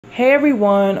Hey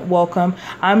everyone, welcome.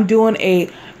 I'm doing a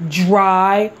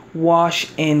dry wash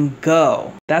and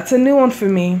go. That's a new one for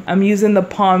me. I'm using the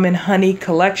Palm and Honey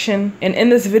collection, and in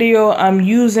this video I'm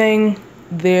using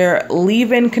their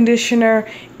leave-in conditioner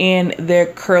and their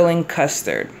curling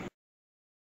custard.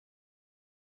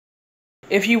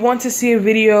 If you want to see a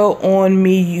video on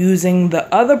me using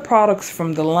the other products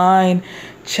from the line,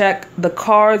 check the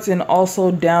cards and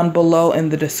also down below in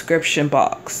the description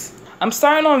box. I'm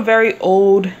starting on very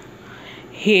old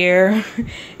hair.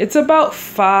 It's about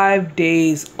 5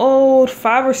 days old,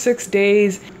 5 or 6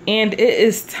 days, and it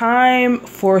is time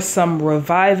for some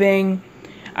reviving.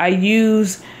 I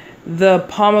used the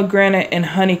pomegranate and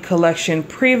honey collection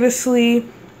previously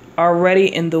already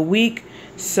in the week,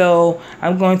 so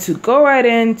I'm going to go right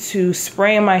into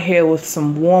spraying my hair with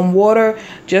some warm water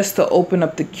just to open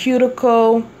up the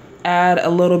cuticle, add a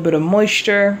little bit of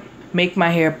moisture, make my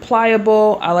hair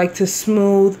pliable. I like to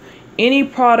smooth any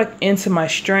product into my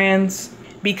strands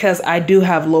because I do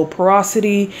have low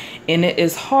porosity and it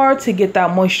is hard to get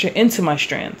that moisture into my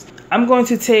strands. I'm going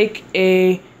to take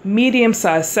a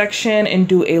medium-sized section and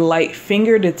do a light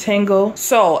finger detangle.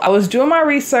 So I was doing my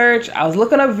research, I was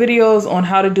looking up videos on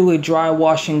how to do a dry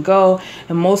wash and go,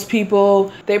 and most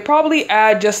people, they probably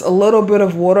add just a little bit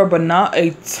of water but not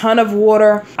a ton of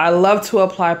water. I love to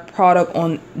apply product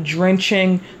on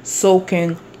drenching,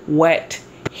 soaking, wet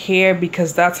hair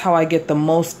because that's how I get the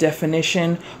most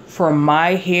definition for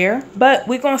my hair. But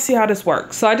we're gonna see how this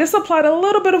works. So I just applied a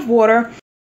little bit of water.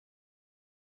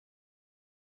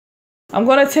 I'm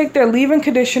going to take their leave-in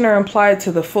conditioner and apply it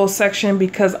to the full section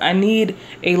because I need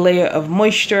a layer of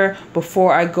moisture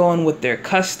before I go in with their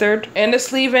custard. And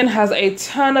this leave-in has a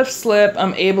ton of slip.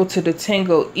 I'm able to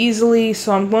detangle easily,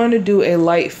 so I'm going to do a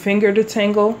light finger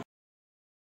detangle.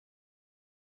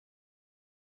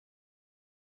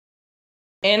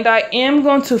 And I am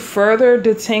going to further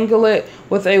detangle it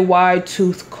with a wide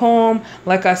tooth comb.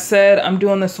 Like I said, I'm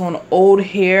doing this on old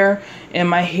hair and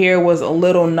my hair was a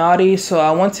little knotty, so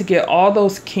I want to get all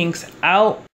those kinks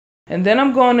out. And then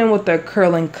I'm going in with the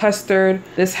curling custard.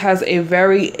 This has a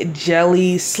very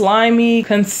jelly, slimy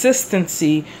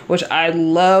consistency, which I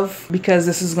love because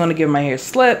this is going to give my hair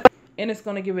slip and it's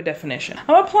going to give it definition.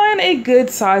 I'm applying a good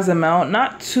size amount,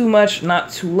 not too much,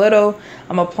 not too little.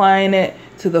 I'm applying it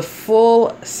to the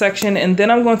full section, and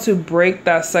then I'm going to break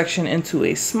that section into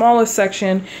a smaller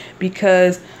section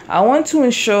because I want to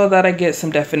ensure that I get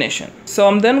some definition. So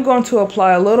I'm then going to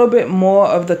apply a little bit more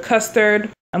of the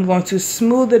custard. I'm going to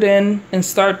smooth it in and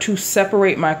start to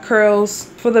separate my curls.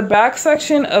 For the back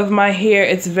section of my hair,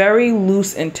 it's very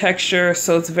loose in texture,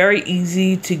 so it's very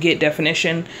easy to get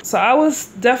definition. So I was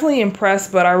definitely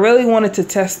impressed, but I really wanted to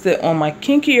test it on my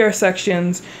kinkier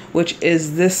sections, which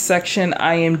is this section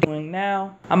I am doing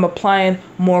now. I'm applying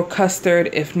more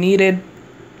custard if needed.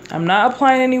 I'm not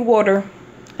applying any water,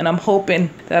 and I'm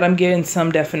hoping that I'm getting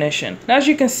some definition. Now, as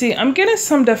you can see, I'm getting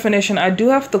some definition. I do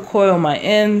have to coil my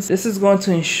ends. This is going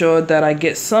to ensure that I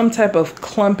get some type of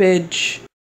clumpage.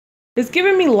 It's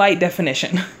giving me light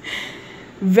definition.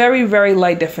 Very, very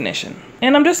light definition.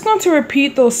 And I'm just going to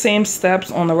repeat those same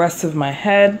steps on the rest of my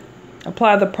head.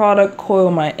 Apply the product, coil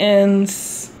my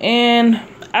ends. And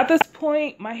at this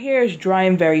point, my hair is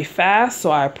drying very fast,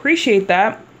 so I appreciate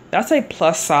that. That's a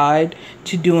plus side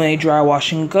to doing a dry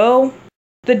wash and go.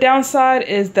 The downside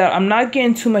is that I'm not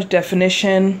getting too much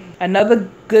definition. Another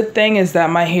good thing is that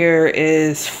my hair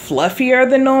is fluffier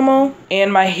than normal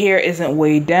and my hair isn't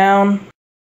weighed down.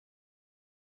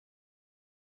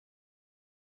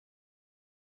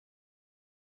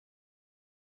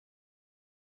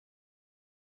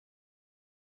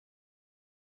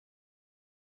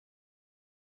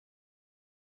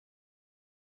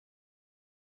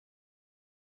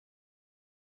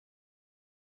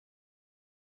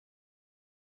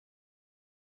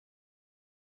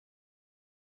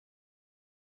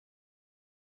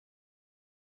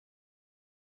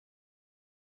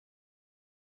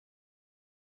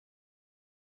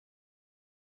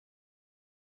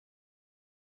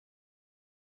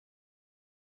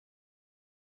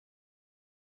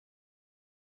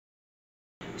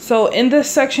 So in this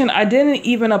section, I didn't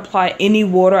even apply any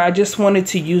water. I just wanted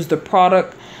to use the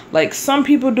product like some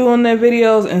people do in their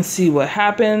videos and see what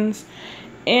happens.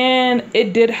 And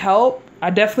it did help.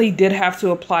 I definitely did have to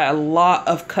apply a lot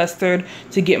of custard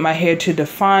to get my hair to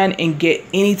define and get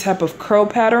any type of curl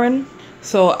pattern.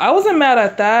 So I wasn't mad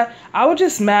at that. I was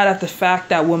just mad at the fact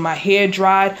that when my hair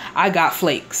dried, I got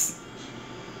flakes.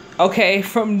 Okay,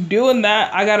 from doing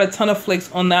that, I got a ton of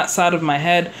flakes on that side of my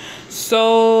head.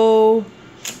 So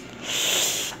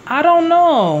I don't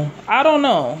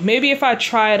know. Maybe if I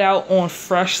try it out on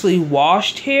freshly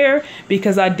washed hair,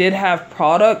 because I did have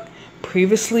product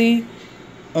previously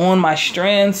on my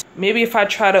strands. Maybe if I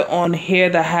tried it on hair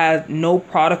that had no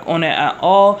product on it at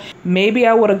all, maybe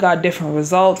I would have got different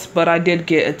results. But I did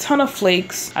get a ton of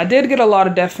flakes. I did get a lot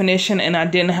of definition, and I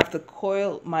didn't have to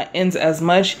coil my ends as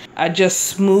much. I just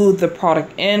smoothed the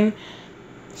product in.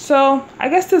 So I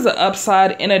guess there's an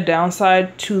upside and a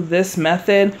downside to this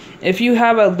method. If you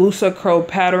have a looser curl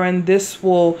pattern, this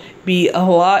will be a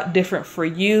lot different for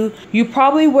you. You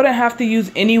probably wouldn't have to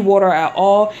use any water at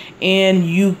all, and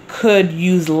you could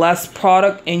use less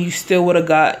product and you still would have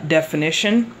got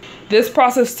definition. This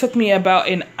process took me about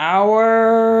an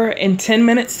hour and 10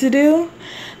 minutes to do,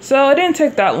 so it didn't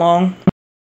take that long.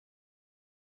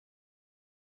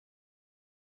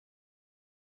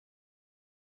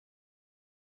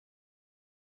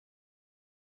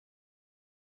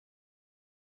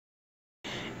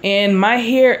 And my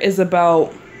hair is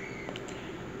about,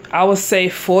 I would say,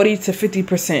 40 to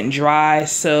 50% dry.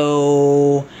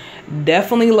 So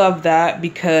definitely love that,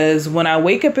 because when I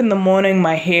wake up in the morning,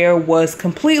 my hair was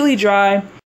completely dry.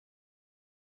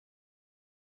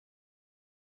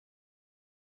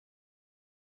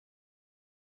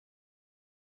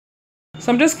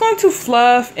 So I'm just going to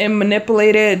fluff and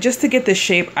manipulate it just to get the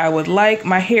shape I would like.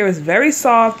 My hair is very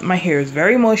soft. My hair is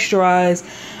very moisturized.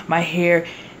 My hair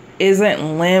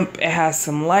isn't limp, it has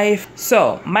some life.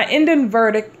 So my ending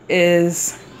verdict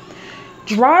is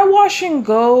dry washing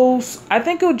goes. I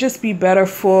think it would just be better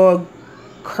for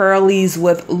curlies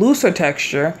with looser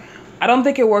texture. I don't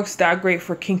think it works that great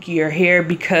for kinkier hair,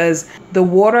 because the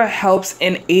water helps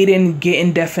in aiding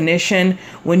getting definition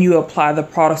when you apply the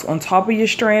products on top of your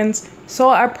strands. So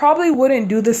I probably wouldn't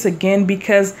do this again,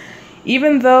 because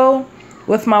even though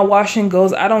with my wash and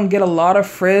goes I don't get a lot of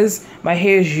frizz, my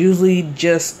hair is usually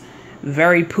just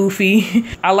very poofy.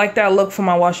 I like that look for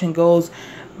my wash and goes,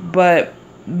 but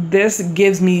this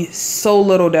gives me so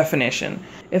little definition.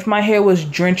 If my hair was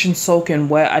drenching, soaking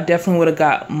wet, I definitely would have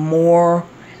got more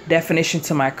definition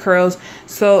to my curls.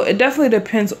 So it definitely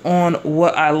depends on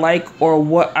what I like or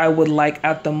what I would like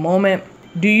at the moment.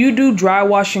 Do you do dry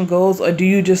wash and goes, or do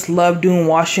you just love doing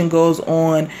wash and goes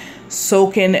on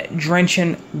soaking,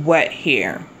 drenching wet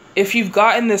hair? If you've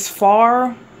gotten this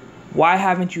far, why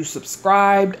haven't you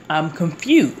subscribed? I'm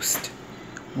confused.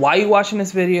 Why are you watching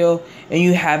this video and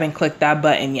you haven't clicked that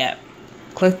button yet?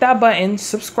 Click that button,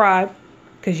 subscribe,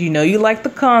 because you know you like the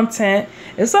content.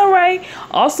 It's all right.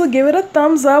 Also, give it a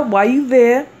thumbs up while you're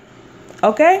there.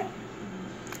 Okay?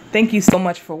 Thank you so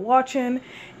much for watching,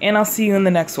 and I'll see you in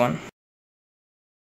the next one.